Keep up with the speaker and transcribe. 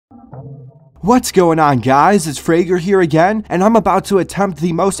What's going on, guys? It's Frager here again, and I'm about to attempt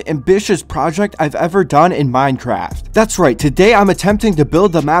the most ambitious project I've ever done in Minecraft. That's right, today I'm attempting to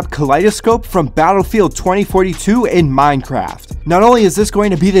build the map Kaleidoscope from Battlefield 2042 in Minecraft. Not only is this going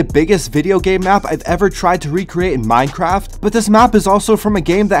to be the biggest video game map I've ever tried to recreate in Minecraft, but this map is also from a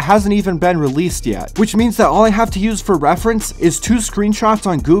game that hasn't even been released yet, which means that all I have to use for reference is 2 screenshots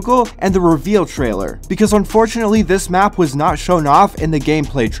on Google and the reveal trailer, because unfortunately this map was not shown off in the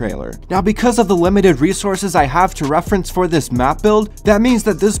gameplay trailer. Now, because of the limited resources I have to reference for this map build, that means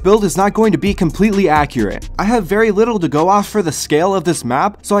that this build is not going to be completely accurate. I have very little to go off for the scale of this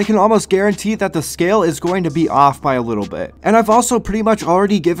map, so I can almost guarantee that the scale is going to be off by a little bit. And I've also pretty much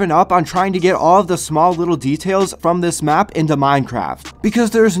already given up on trying to get all of the small little details from this map into Minecraft,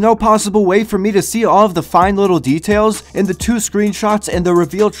 because there's no possible way for me to see all of the fine little details in the 2 screenshots and the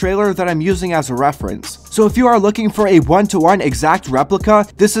reveal trailer that I'm using as a reference. So if you are looking for a one-to-one exact replica,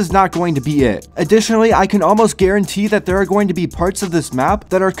 this is not going to be it. Additionally, I can almost guarantee that there are going to be parts of this map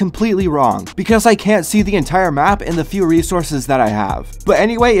that are completely wrong, because I can't see the entire map in the few resources that I have. But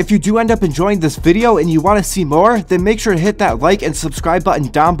anyway, if you do end up enjoying this video and you want to see more, then make sure to hit that like and subscribe button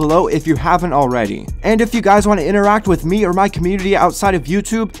down below if you haven't already. And if you guys want to interact with me or my community outside of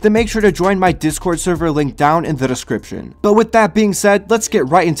YouTube, then make sure to join my Discord server link down in the description. But with that being said, let's get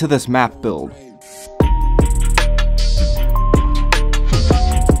right into this map build.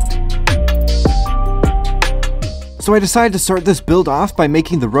 So I decided to start this build off by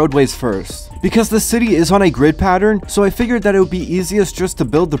making the roadways first. Because the city is on a grid pattern, so I figured that it would be easiest just to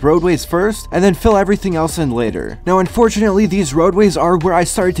build the roadways first and then fill everything else in later. Now unfortunately, these roadways are where I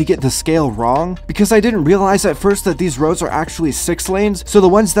started to get the scale wrong, because I didn't realize at first that these roads are actually 6 lanes, so the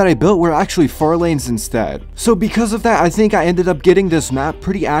ones that I built were actually 4 lanes instead. So because of that, I think I ended up getting this map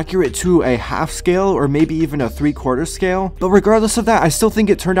pretty accurate to a half scale or maybe even a 3/4 scale. But regardless of that, I still think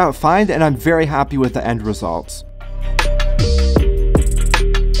it turned out fine and I'm very happy with the end results.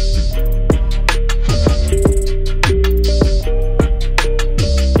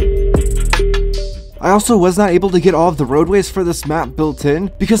 I also was not able to get all of the roadways for this map built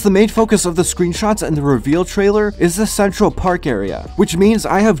in, because the main focus of the screenshots and the reveal trailer is the central park area, which means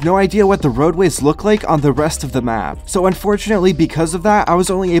I have no idea what the roadways look like on the rest of the map. So unfortunately, because of that, I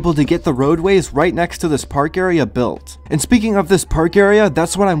was only able to get the roadways right next to this park area built. And speaking of this park area,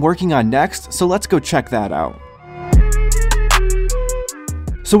 that's what I'm working on next, so let's go check that out.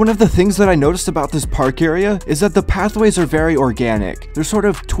 So one of the things that I noticed about this park area is that the pathways are very organic. They're sort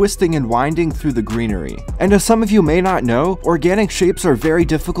of twisting and winding through the greenery. And as some of you may not know, organic shapes are very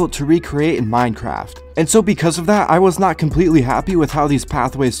difficult to recreate in Minecraft. And so because of that, I was not completely happy with how these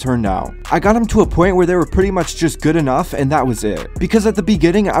pathways turned out. I got them to a point where they were pretty much just good enough, and that was it. Because at the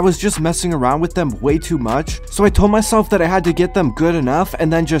beginning, I was just messing around with them way too much, so I told myself that I had to get them good enough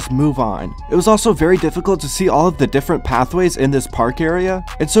and then just move on. It was also very difficult to see all of the different pathways in this park area,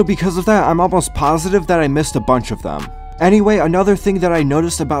 and so because of that, I'm almost positive that I missed a bunch of them. Anyway, another thing that I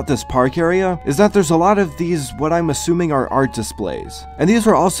noticed about this park area is that there's a lot of these, what I'm assuming are art displays. And these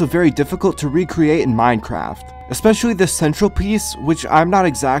were also very difficult to recreate in Minecraft. Especially this central piece, which I'm not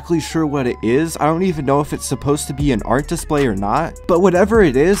exactly sure what it is. I don't even know if it's supposed to be an art display or not. But whatever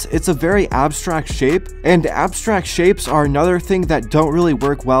it is, it's a very abstract shape, and abstract shapes are another thing that don't really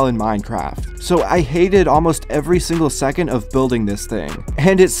work well in Minecraft. So I hated almost every single second of building this thing,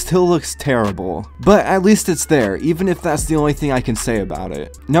 and it still looks terrible. But at least it's there, even if that's the only thing I can say about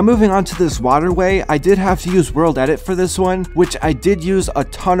it. Now moving on to this waterway, I did have to use World Edit for this one, which I did use a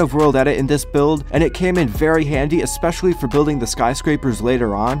ton of World Edit in this build, and it came in very handy, especially for building the skyscrapers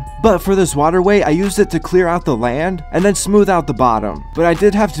later on. But for this waterway, I used it to clear out the land and then smooth out the bottom. But I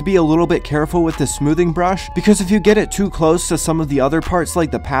did have to be a little bit careful with the smoothing brush, because if you get it too close to some of the other parts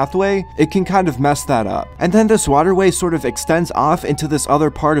like the pathway, it can kind of mess that up. And then this waterway sort of extends off into this other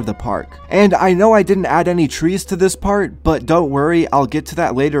part of the park. And I know I didn't add any trees to this part, but don't worry, I'll get to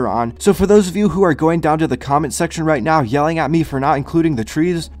that later on. So for those of you who are going down to the comment section right now yelling at me for not including the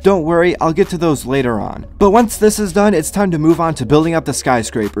trees, don't worry, I'll get to those later on. But once this is done, it's time to move on to building up the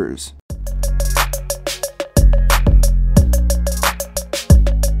skyscrapers.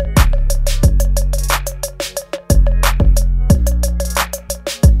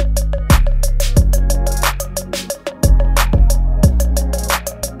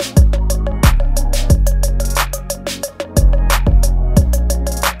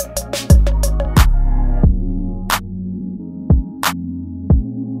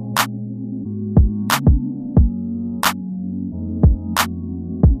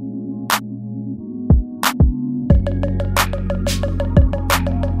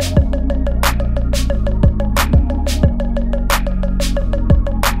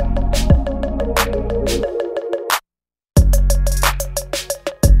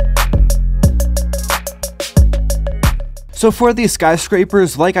 So for these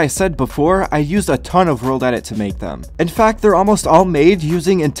skyscrapers, like I said before, I used a ton of World Edit to make them. In fact, they're almost all made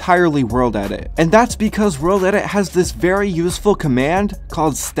using entirely World Edit. And that's because World Edit has this very useful command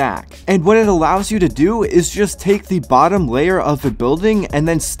called stack. And what it allows you to do is just take the bottom layer of a building and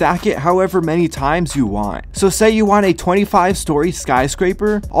then stack it however many times you want. So say you want a 25-story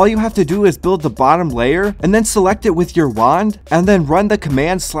skyscraper, all you have to do is build the bottom layer and then select it with your wand and then run the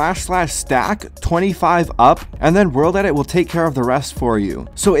command //stack 25 up, and then World Edit will take care of the rest for you.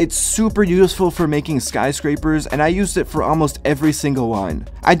 So it's super useful for making skyscrapers, and I used it for almost every single one.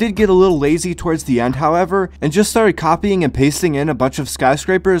 I did get a little lazy towards the end, however, and just started copying and pasting in a bunch of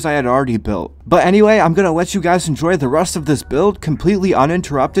skyscrapers I had already built. But anyway, I'm gonna let you guys enjoy the rest of this build completely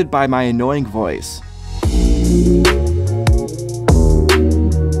uninterrupted by my annoying voice.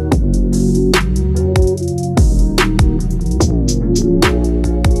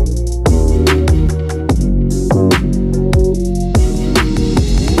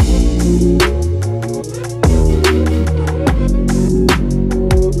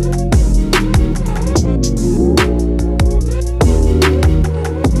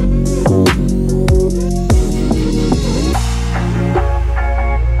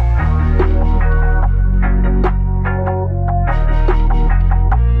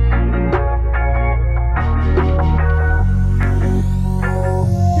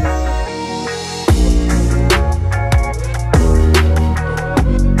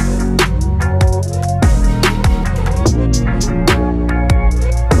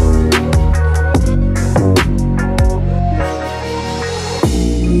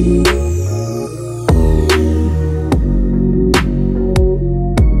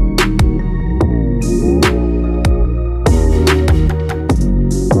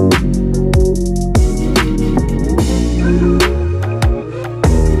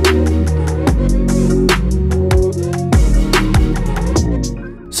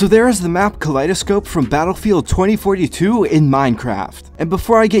 So there is the map Kaleidoscope from Battlefield 2042 in Minecraft. And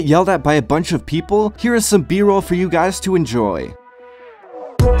before I get yelled at by a bunch of people, here is some B-roll for you guys to enjoy.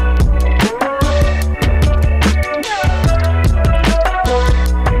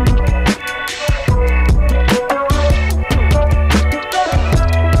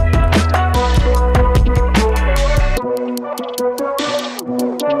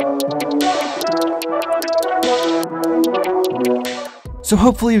 So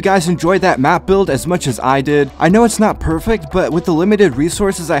hopefully you guys enjoyed that map build as much as I did. I know it's not perfect, but with the limited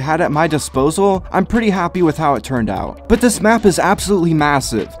resources I had at my disposal, I'm pretty happy with how it turned out. But this map is absolutely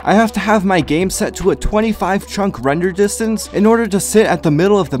massive. I have to have my game set to a 25 chunk render distance in order to sit at the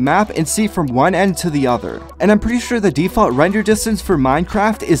middle of the map and see from one end to the other. And I'm pretty sure the default render distance for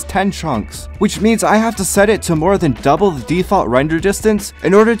Minecraft is 10 chunks, which means I have to set it to more than double the default render distance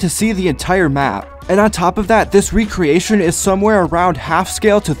in order to see the entire map. And on top of that, this recreation is somewhere around half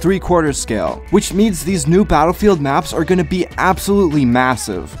scale to 3/4 scale, which means these new Battlefield maps are going to be absolutely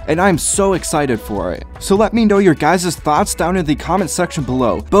massive, and I'm so excited for it. So let me know your guys' thoughts down in the comment section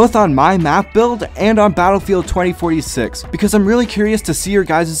below, both on my map build and on Battlefield 2046, because I'm really curious to see your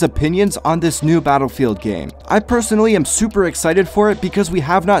guys' opinions on this new Battlefield game. I personally am super excited for it because we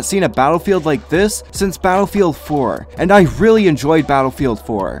have not seen a Battlefield like this since Battlefield 4, and I really enjoyed Battlefield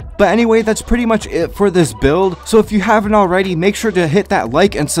 4. But anyway, that's pretty much it for this build, so if you haven't already, make sure to hit that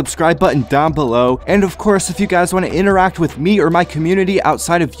like and subscribe button down below, and of course if you guys want to interact with me or my community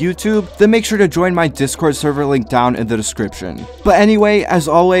outside of YouTube, then make sure to join my Discord server link down in the description. But anyway, as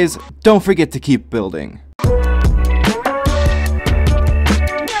always, don't forget to keep building.